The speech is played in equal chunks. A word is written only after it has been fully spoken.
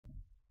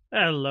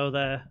Hello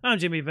there, I'm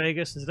Jimmy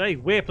Vegas, and today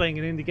we're playing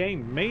an indie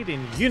game made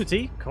in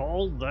Unity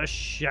called The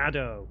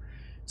Shadow.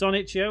 It's on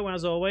itch.io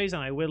as always,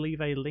 and I will leave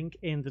a link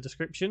in the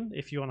description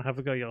if you want to have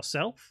a go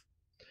yourself.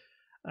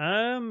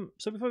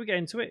 So before we get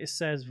into it, it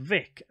says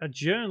Vick, a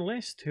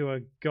journalist who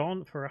had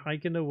gone for a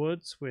hike in the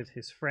woods with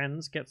his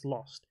friends, gets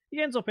lost.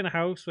 He ends up in a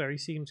house where he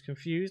seems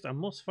confused and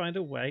must find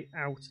a way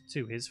out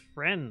to his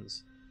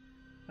friends.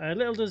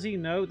 Little does he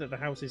know that the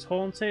house is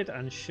haunted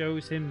and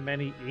shows him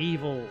many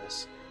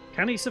evils.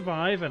 Can he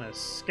survive and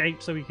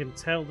escape so he can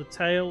tell the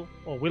tale,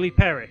 or will he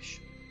perish?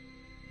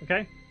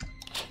 Okay.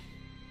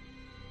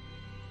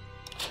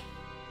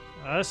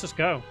 Let's just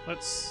go.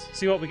 Let's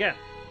see what we get.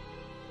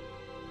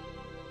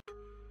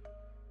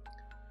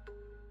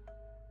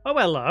 Oh,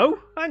 hello.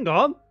 Hang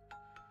on.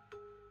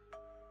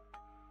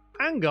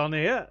 Hang on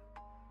here.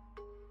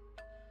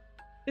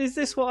 Is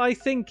this what I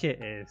think it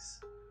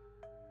is?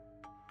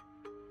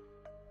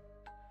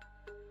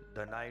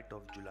 The night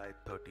of July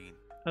 13,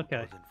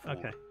 Okay. 2004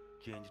 Okay.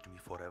 changed me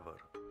forever.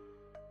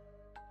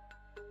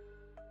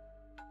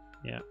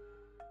 Yeah.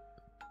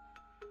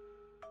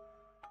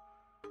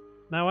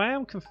 Now I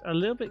am a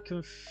little bit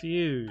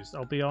confused,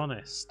 I'll be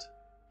honest.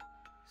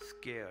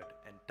 Scared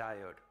and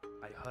tired,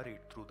 I hurried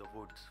through the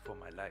woods for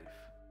my life.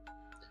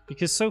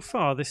 Because so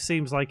far this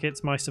seems like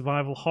it's my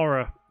survival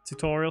horror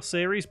tutorial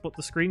series, but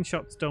the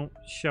screenshots don't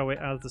show it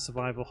as the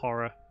survival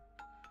horror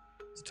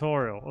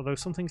tutorial. Although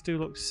some things do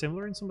look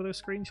similar in some of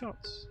those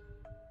screenshots.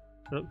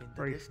 They look In the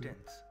very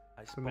distance,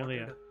 I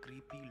familiar. spotted a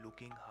creepy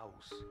looking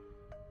house.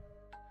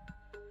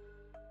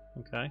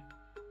 Okay.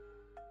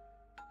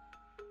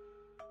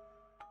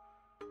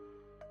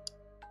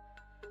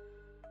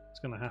 What's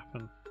gonna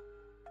happen?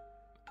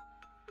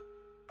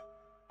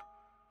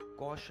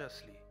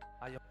 Cautiously,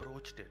 I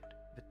approached it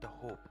with the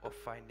hope of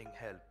finding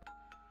help.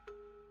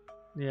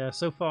 Yeah,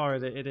 so far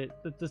the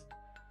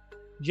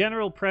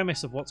general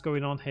premise of what's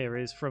going on here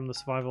is from the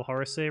survival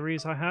horror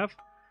series I have,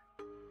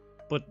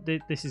 but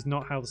this is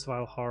not how the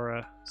survival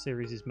horror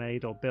series is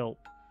made or built.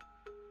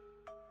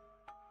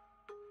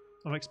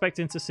 I'm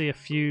expecting to see a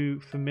few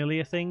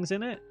familiar things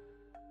in it,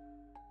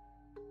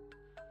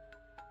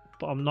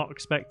 but I'm not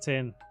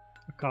expecting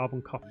a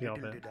carbon copy Little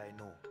of it. did I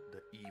know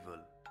the evil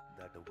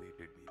that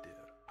awaited me there.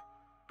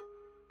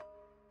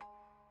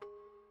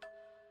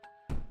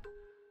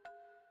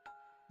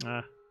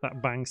 Ah,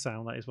 that bang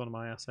sound, that is one of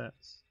my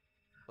assets.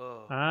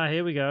 Oh, Ah,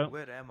 here we go.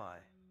 where am I?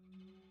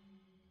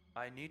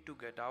 I need to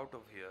get out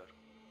of here.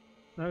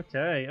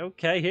 Okay,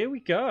 okay, here we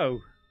go.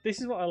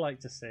 This is what I like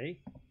to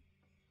see.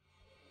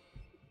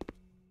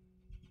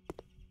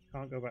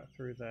 Can't go back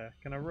through there.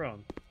 Can I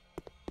run?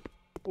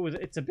 Oh,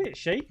 it's a bit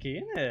shaky,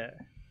 isn't it?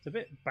 It's a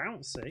bit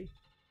bouncy.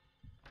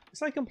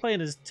 It's like I'm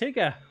playing as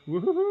Tigger.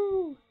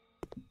 Woohoo!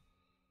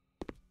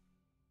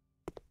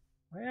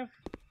 I have...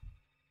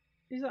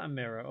 Is that a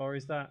mirror, or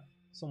is that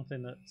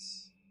something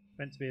that's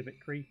meant to be a bit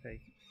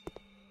creepy?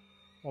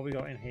 What we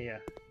got in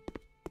here?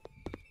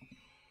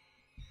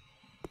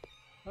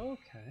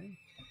 Okay.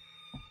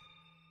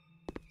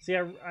 See,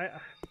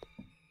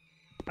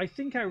 I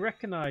think I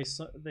recognise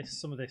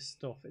some of this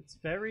stuff. It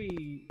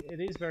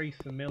is very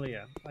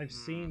familiar. I've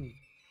seen.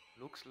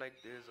 Looks like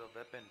there's a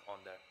weapon on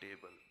that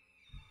table.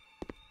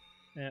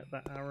 Yeah,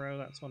 that arrow.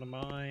 That's one of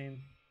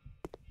mine.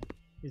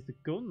 Is the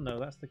gun though?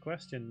 That's the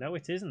question. No,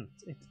 it isn't.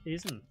 It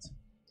isn't.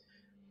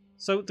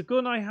 So the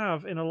gun I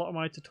have in a lot of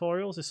my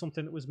tutorials is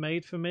something that was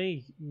made for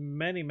me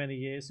many, many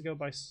years ago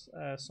by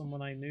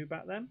someone I knew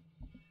back then.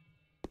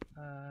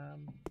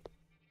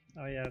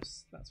 Oh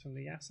yes, that's from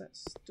the asset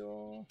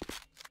store.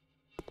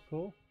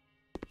 Cool.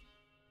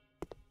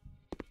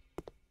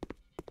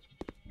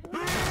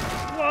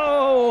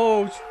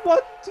 Whoa!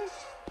 What?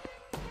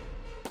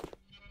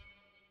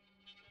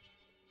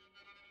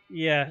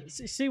 Yeah,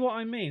 see what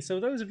I mean? So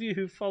those of you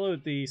who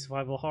followed the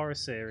survival horror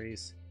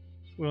series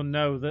will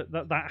know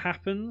that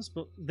happens,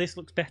 but this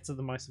looks better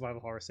than my survival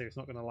horror series,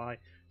 not going to lie.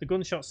 The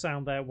gunshot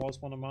sound there was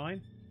one of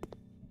mine.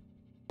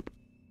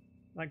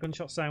 That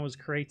gunshot sound was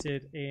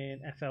created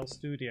in FL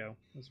Studio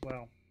as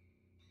well.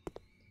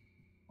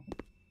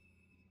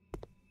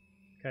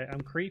 Okay,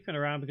 I'm creeping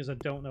around because I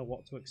don't know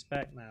what to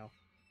expect now.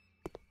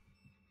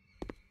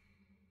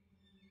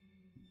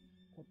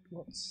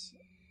 What's...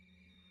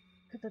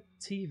 Look at the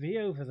TV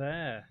over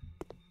there.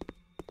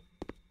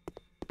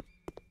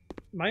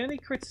 My only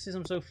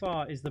criticism so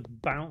far is the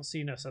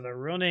bounciness of the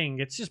running.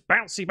 It's just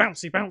bouncy,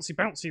 bouncy, bouncy,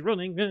 bouncy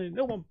running.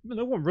 No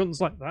one runs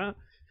like that.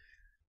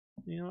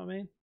 You know what I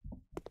mean?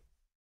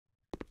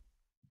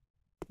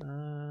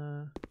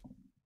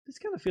 This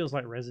kind of feels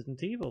like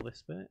Resident Evil,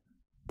 this bit.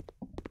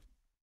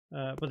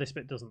 But this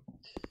bit doesn't.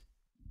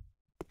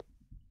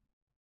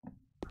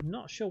 I'm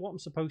not sure what I'm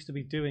supposed to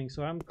be doing,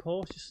 so I'm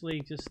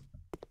cautiously just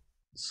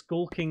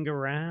skulking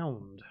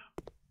around.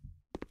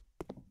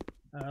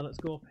 Let's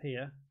go up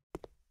here.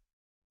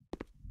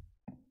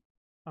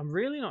 I'm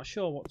really not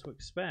sure what to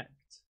expect.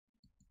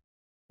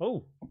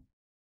 Oh!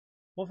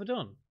 What have I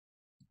done?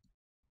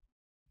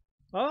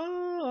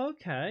 Oh,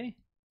 okay.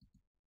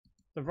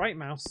 The right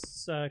mouse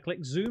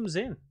click zooms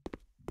in.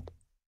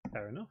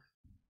 Fair enough.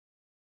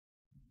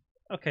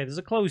 Okay, there's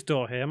a closed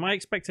door here. Am I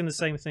expecting the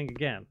same thing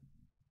again?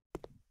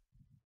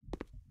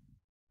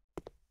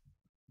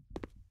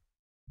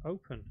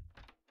 Open.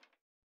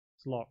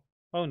 It's locked.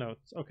 Oh no.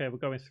 Okay, we're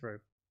going through.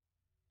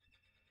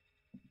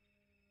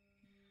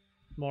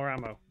 More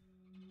ammo.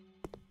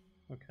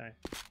 Okay.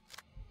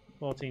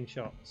 14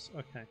 shots.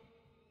 Okay.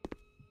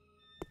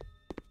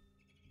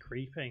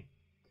 Creepy.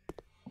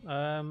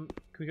 Can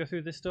we go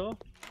through this door?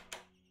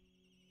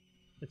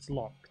 It's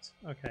locked.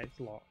 Okay, it's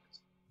locked.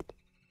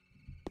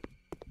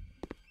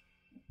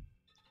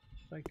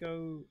 Should I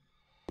go...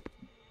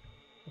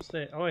 What's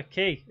this? Oh, a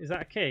key. Is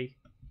that a key?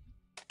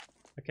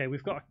 Okay,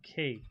 we've got a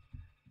key.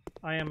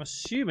 I am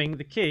assuming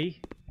the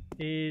key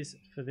is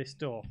for this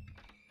door.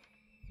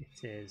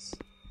 It is.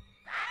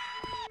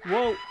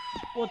 Whoa!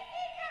 What?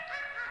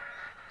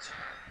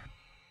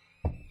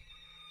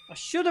 I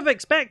should have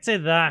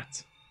expected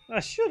that!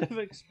 I should have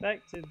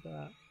expected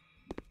that.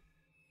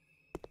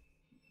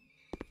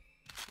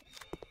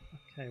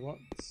 Okay, what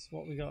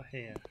we got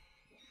here?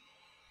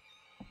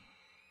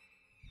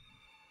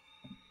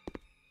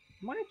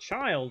 Am I a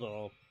child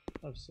or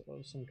of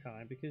some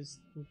kind? Because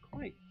I'm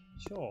quite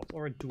short,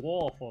 or a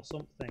dwarf or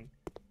something.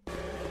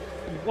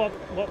 What?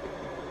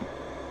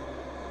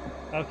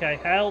 Okay,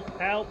 help!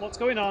 What's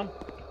going on?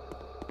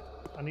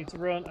 I need to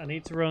run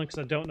because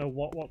I don't know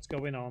what's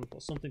going on.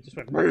 But something just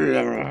went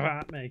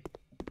at me.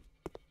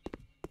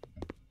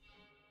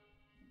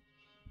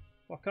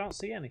 Well, I can't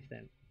see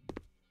anything.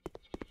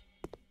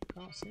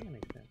 Can't see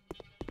anything.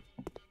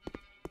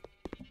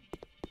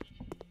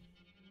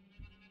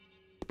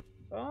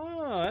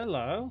 Oh,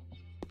 hello.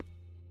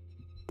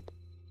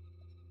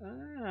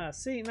 Ah,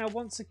 see, now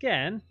once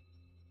again,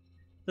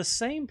 the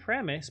same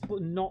premise,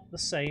 but not the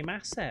same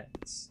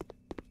assets.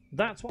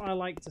 That's what I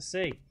like to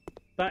see.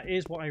 That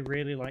is what I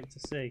really like to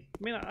see.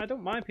 I mean, I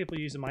don't mind people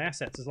using my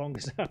assets as long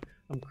as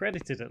I'm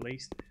credited at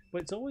least,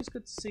 but it's always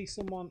good to see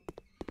someone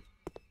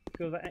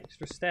go that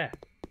extra step.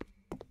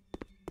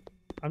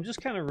 I'm just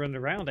kind of running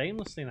around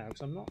aimlessly now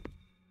because I'm not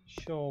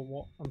sure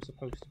what I'm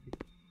supposed to be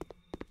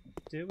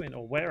doing,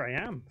 or where I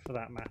am for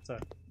that matter.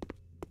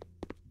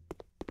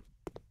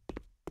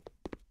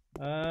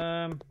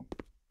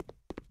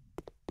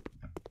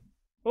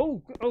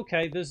 Oh,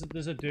 okay, there's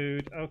a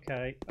dude.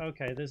 Okay,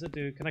 there's a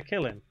dude. Can I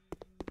kill him?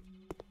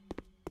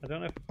 I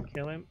don't know if I can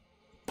kill him.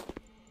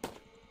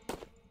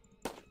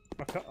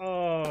 I can't,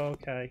 oh,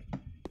 okay.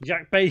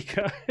 Jack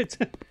Baker. It's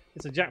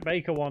a Jack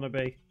Baker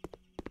wannabe.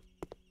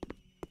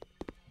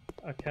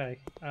 Okay,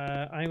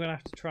 I'm gonna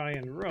have to try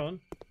and run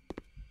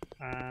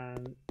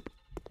and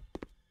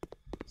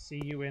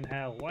see you in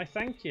hell. Why,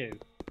 thank you.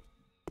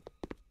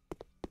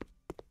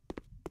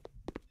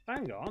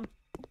 Hang on.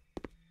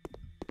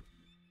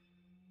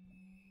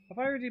 I've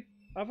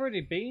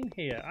already been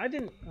here. I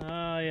didn't.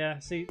 Oh yeah.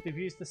 See, they've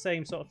used the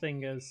same sort of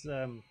thing as.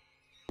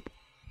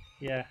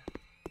 Yeah,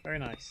 very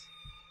nice.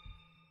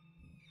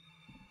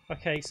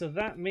 Okay, so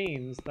that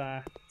means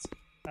that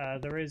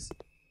there is.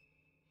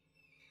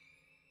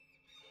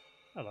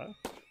 Hello.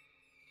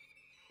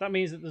 That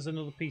means that there's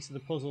another piece of the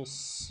puzzle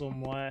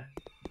somewhere,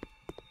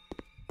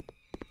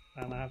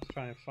 and I have to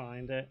try and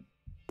find it.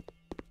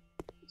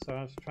 So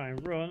I have to try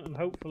and run, and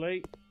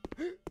hopefully,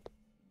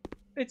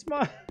 it's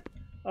my.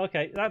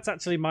 Okay, that's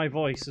actually my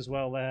voice as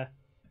well there.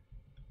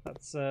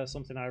 That's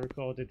something I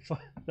recorded for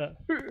that.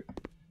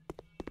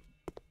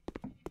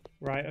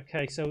 Right,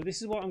 okay, so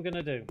this is what I'm going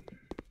to do.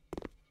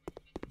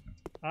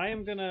 I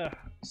am going to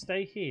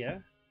stay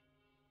here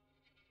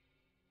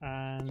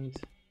and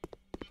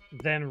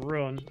then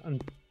run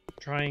and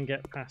try and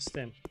get past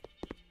him.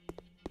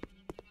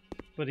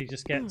 But he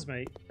just gets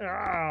me.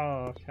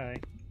 Oh, okay.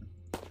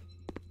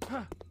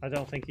 I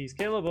don't think he's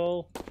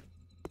killable.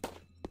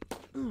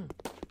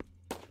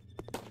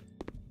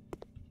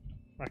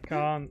 I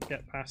can't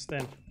get past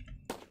him.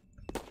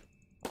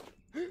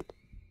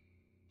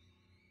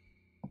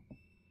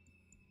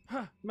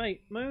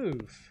 Mate,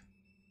 move.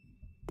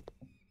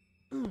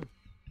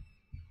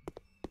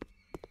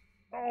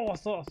 Oh, I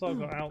thought I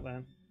got out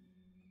then.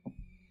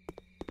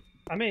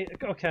 I mean,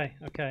 okay.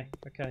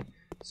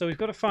 So we've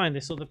got to find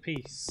this other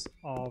piece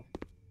of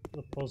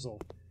the puzzle.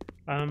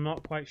 And I'm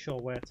not quite sure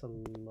where to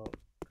look.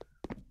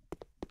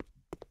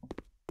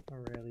 I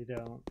really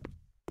don't.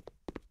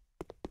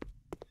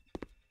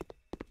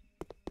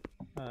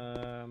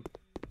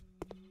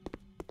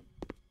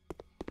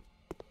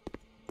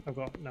 I've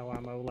got no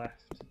ammo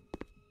left.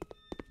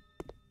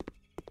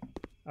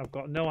 I've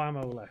got no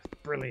ammo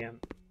left.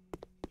 Brilliant.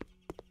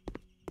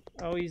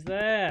 Oh, he's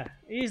there.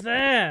 He's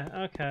there.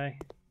 Okay.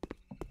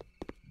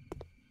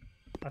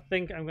 I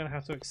think I'm going to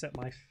have to accept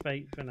my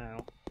fate for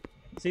now.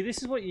 See,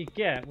 this is what you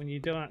get when you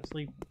don't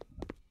actually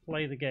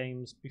play the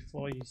games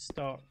before you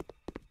start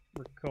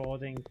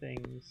recording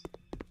things.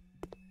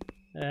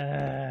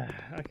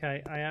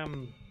 Okay, I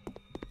am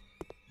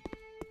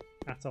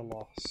at a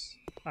loss.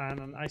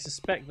 And I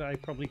suspect that I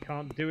probably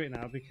can't do it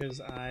now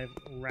because I've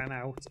ran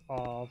out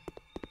of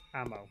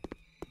ammo.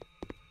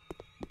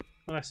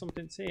 Unless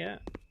something's here.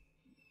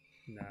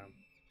 No.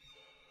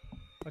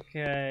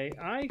 Okay,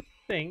 I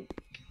think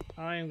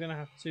I am going to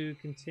have to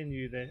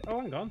continue this.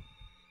 Oh, hang on.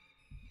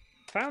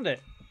 Found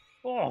it.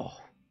 Oh,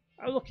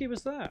 how lucky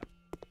was that?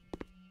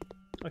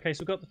 Okay,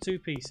 so we've got the 2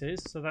 pieces,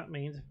 so that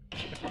means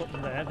if I put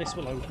them there, this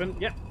will open.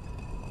 Yep,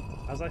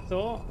 as I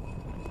thought.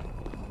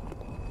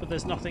 But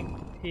there's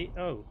nothing here.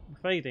 Oh,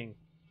 fading.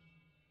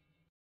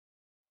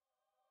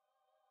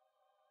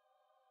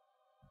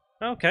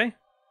 Okay.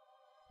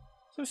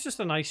 So it's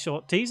just a nice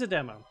short teaser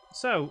demo.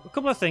 So, a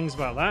couple of things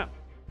about that.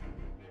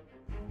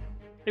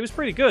 It was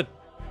pretty good.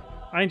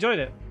 I enjoyed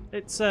it.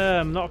 It's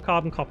not a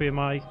carbon copy of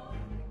my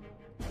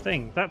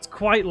thing. That's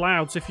quite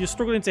loud, so if you're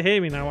struggling to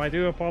hear me now, I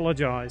do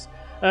apologise.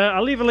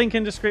 I'll leave a link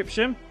in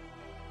description.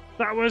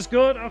 That was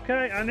good.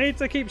 Okay, I need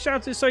to keep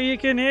shouting so you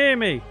can hear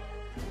me.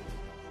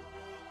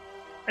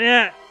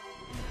 Yeah.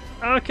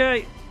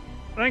 Okay.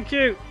 Thank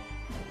you.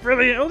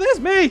 Brilliant. Oh, there's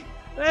me.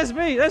 There's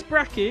me. There's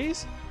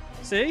Brackies.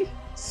 See?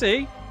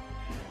 See?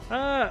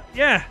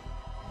 Yeah.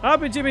 I've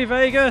been Jimmy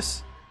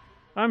Vegas.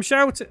 I'm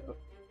shouting.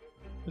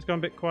 It's gone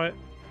a bit quiet.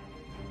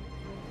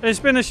 It's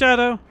been a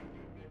shadow.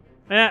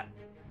 Yeah.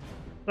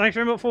 Thanks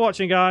very much for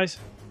watching, guys.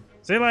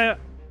 See you later.